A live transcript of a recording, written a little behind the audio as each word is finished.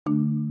Hey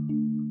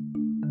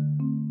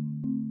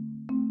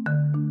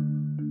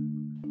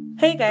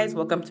guys,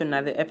 welcome to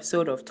another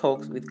episode of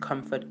Talks with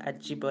Comfort at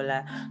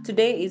Jibola.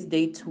 Today is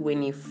day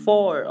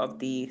 24 of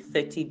the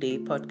 30-day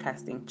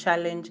podcasting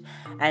challenge,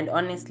 and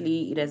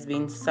honestly, it has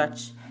been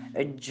such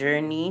a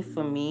journey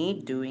for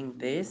me doing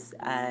this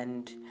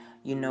and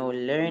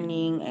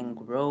learning and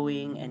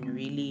growing and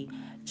really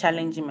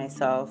challenging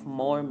myself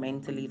more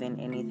mentally than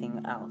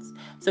anything else.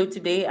 So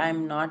today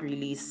I'm not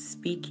really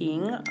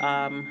speaking.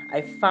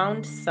 I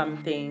found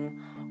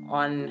something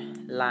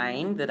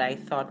online that I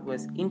thought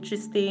was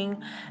interesting,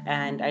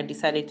 and I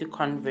decided to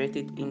convert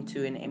it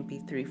into an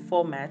MP3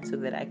 format so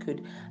that I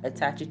could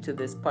attach it to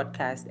this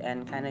podcast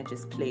and kind of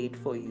just play it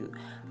for you.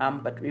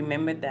 But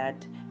remember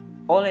that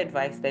all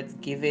advice that's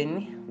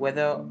given,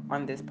 whether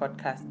on this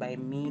podcast by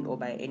me or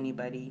by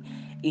anybody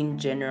in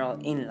general,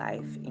 in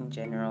life in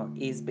general,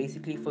 is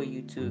basically for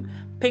you to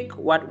pick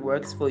what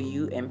works for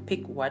you and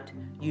pick what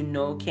you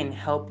know can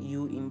help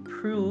you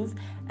improve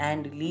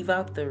and leave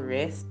out the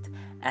rest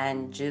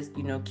and just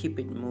keep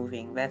it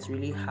moving. That's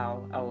really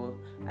how our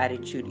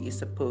attitude is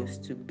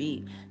supposed to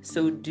be.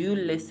 So do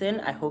listen.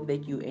 I hope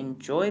that you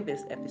enjoy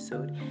this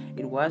episode.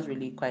 It was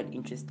really quite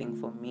interesting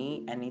for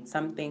me, and it's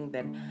something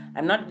that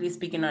I'm not really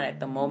speaking on at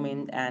the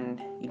moment,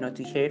 and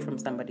to hear it from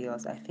somebody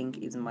else I think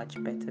is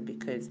much better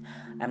because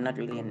I'm not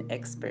really an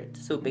expert.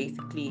 So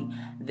basically,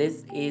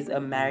 this is a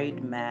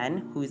married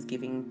man who's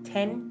giving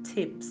 10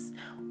 tips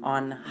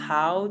on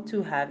how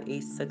to have a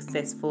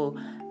successful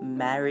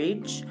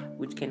marriage,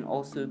 which can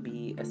also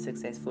be a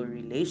successful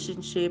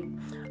relationship.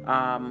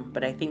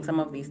 But I think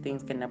some of these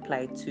things can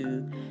apply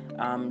to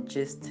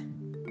just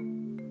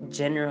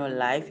general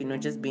life,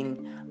 just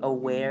being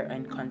aware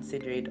and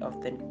considerate of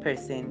the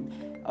person,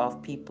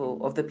 of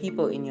the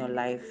people in your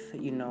life,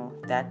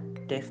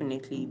 that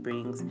definitely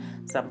brings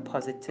some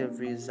positive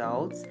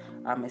results,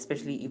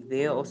 especially if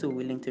they're also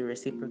willing to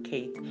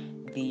reciprocate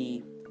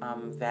the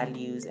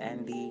values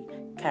and the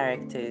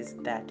characters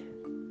that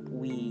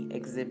we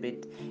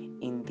exhibit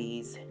in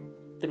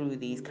through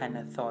these kind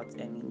of thoughts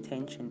and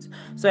intentions.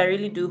 So I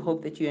really do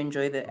hope that you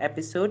enjoy the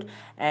episode,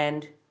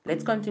 and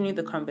let's continue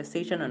the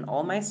conversation on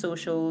all my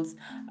socials.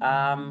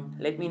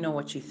 Let me know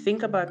what you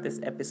think about this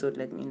episode.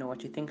 Let me know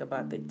what you think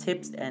about the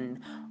tips and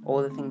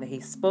all the things that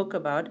he spoke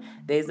about.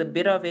 There's a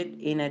bit of it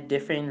in a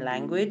different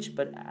language,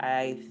 but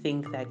I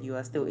think that you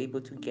are still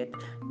able to get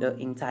the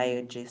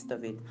entire gist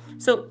of it.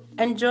 So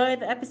enjoy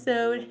the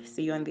episode.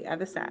 See you on the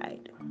other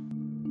side.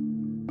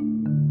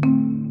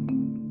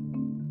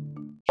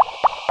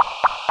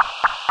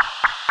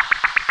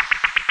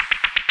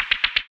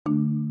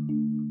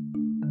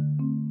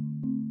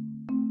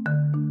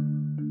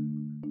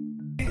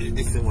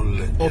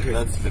 Okay.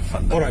 That's the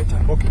fundamental. All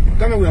right. Okay.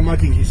 Then we are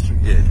marking history.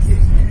 Yes.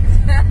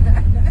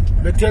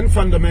 The 10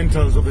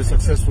 fundamentals of a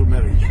successful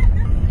marriage.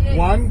 Yes.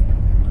 1,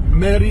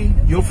 marry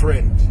your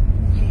friend.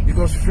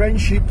 Because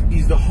friendship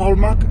is the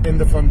hallmark and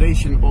the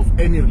foundation of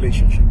any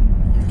relationship.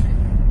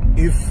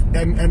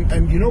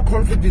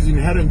 Conflict is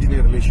inherent in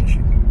a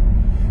relationship.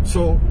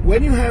 So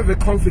when you have a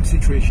conflict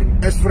situation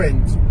as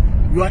friends,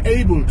 you are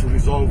able to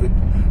resolve it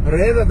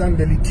rather than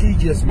the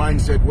litigious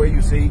mindset where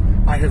you say,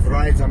 I have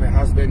rights, I'm a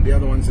husband, the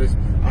other one says,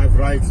 I have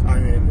rights, I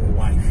am a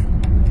wife.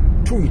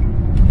 2,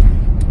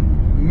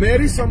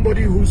 marry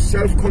somebody whose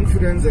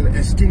self-confidence and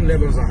esteem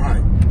levels are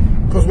high.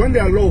 Because when they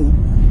are low,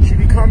 she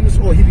becomes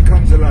or he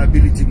becomes a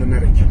liability in the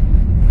marriage.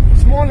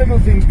 Small little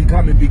things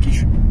become a big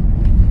issue.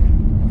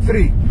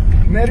 3,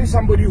 marry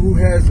somebody who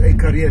has a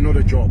career, not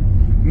a job.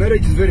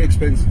 Marriage is very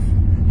expensive.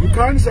 You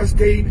can't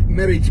sustain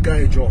marriage by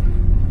a job.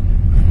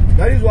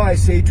 That is why I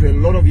say to a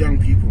lot of young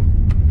people,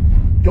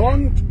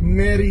 don't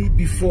marry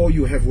before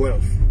you have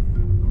wealth.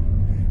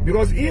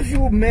 Because if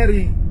you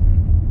marry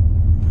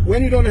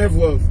when you don't have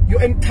wealth,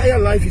 your entire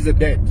life is a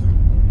debt.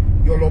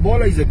 Your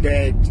lobola is a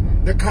debt,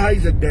 the car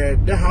is a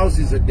debt, the house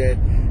is a debt.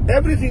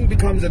 Everything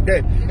becomes a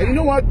debt. And you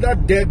know what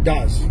that debt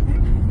does?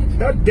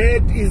 That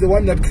debt is the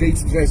one that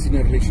creates stress in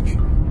a relationship.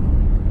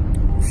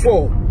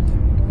 4,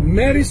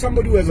 marry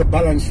somebody who has a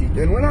balance sheet.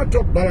 And when I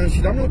talk balance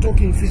sheet, I'm not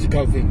talking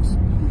physical things.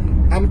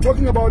 I'm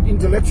talking about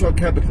intellectual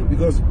capital,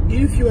 because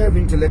if you have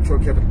intellectual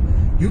capital,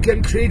 you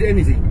can create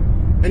anything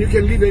and you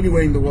can live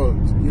anywhere in the world.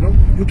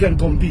 You can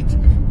compete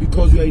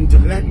because you are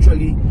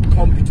intellectually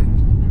competent.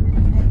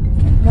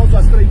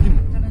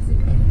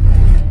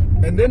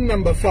 And then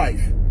number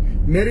 5,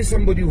 marry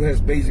somebody who has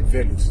basic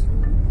values.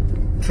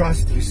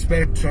 Trust,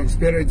 respect,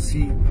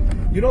 transparency.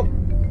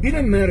 In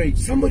a marriage,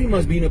 somebody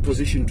must be in a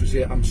position to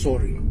say, I'm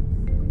sorry.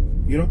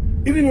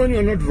 Even when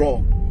you're not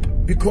wrong.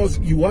 Because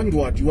you want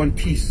what? You want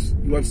peace.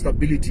 You want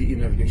stability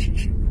in a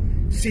relationship.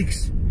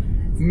 6,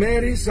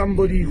 marry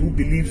somebody who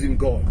believes in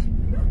God.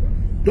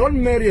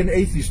 Don't marry an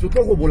atheist.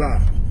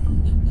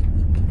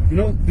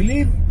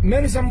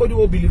 Marry somebody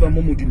who believes in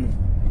Momudinu.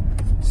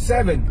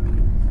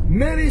 7,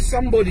 marry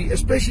somebody,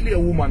 especially a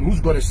woman,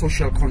 who's got a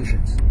social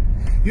conscience.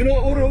 I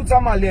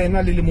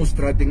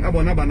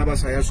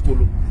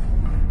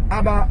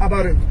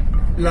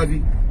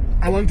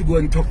want to go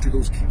and talk to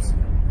those kids.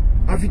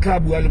 Why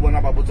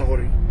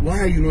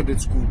are you not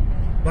at school?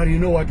 but you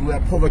know what, we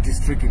are poverty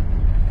stricken.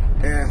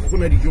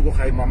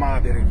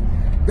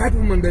 That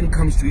woman then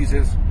comes to you and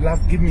says,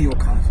 love, give me your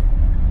card.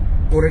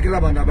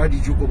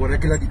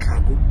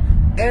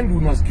 And we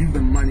must give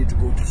them money to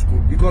go to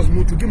school. Because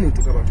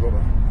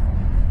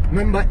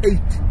number 8,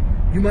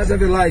 you must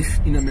have a life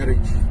in a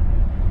marriage.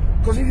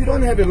 Because if you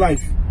don't have a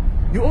life,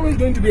 you're always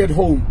going to be at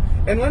home.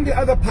 And when the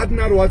other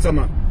partner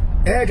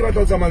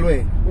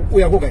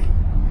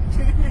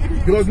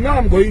because now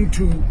I'm going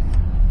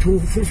to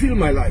fulfill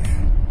my life.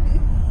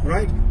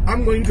 Right?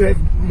 I'm going to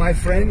have my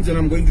friends and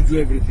I'm going to do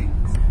everything.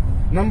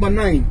 Number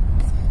 9,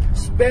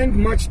 spend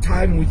much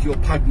time with your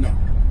partner.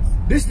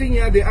 This thing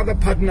here, the other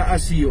partner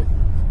as you,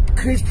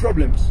 creates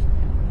problems.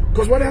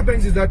 Because what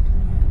happens is that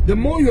the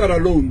more you are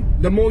alone,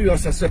 the more you are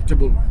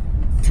susceptible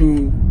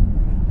to,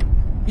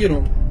 you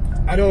know,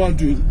 I don't want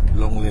to...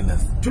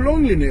 Loneliness. To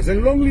loneliness.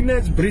 And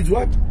loneliness breeds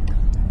what?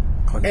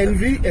 Content.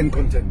 Envy and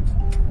contempt.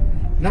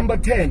 Number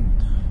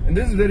 10, and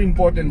this is very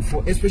important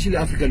for especially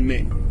African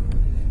men.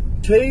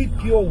 Take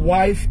your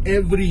wife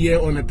every year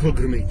on a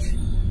pilgrimage.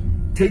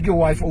 Take your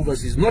wife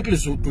overseas. Not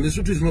Lesotho.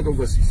 Lesotho is not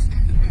overseas.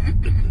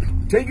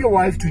 Take your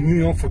wife to New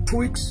York for 2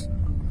 weeks.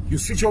 You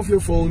switch off your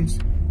phones.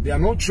 There are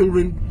no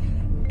children.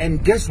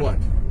 And guess what?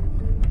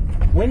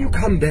 When you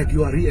come back,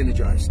 you are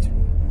re-energized.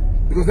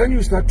 Because then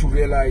you start to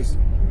realize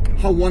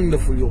how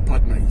wonderful your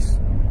partner is.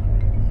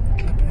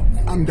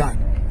 I'm done.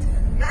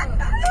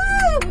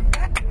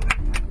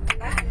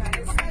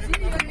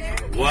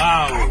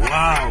 Wow,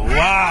 wow,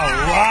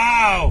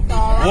 wow,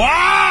 wow,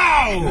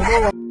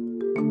 wow!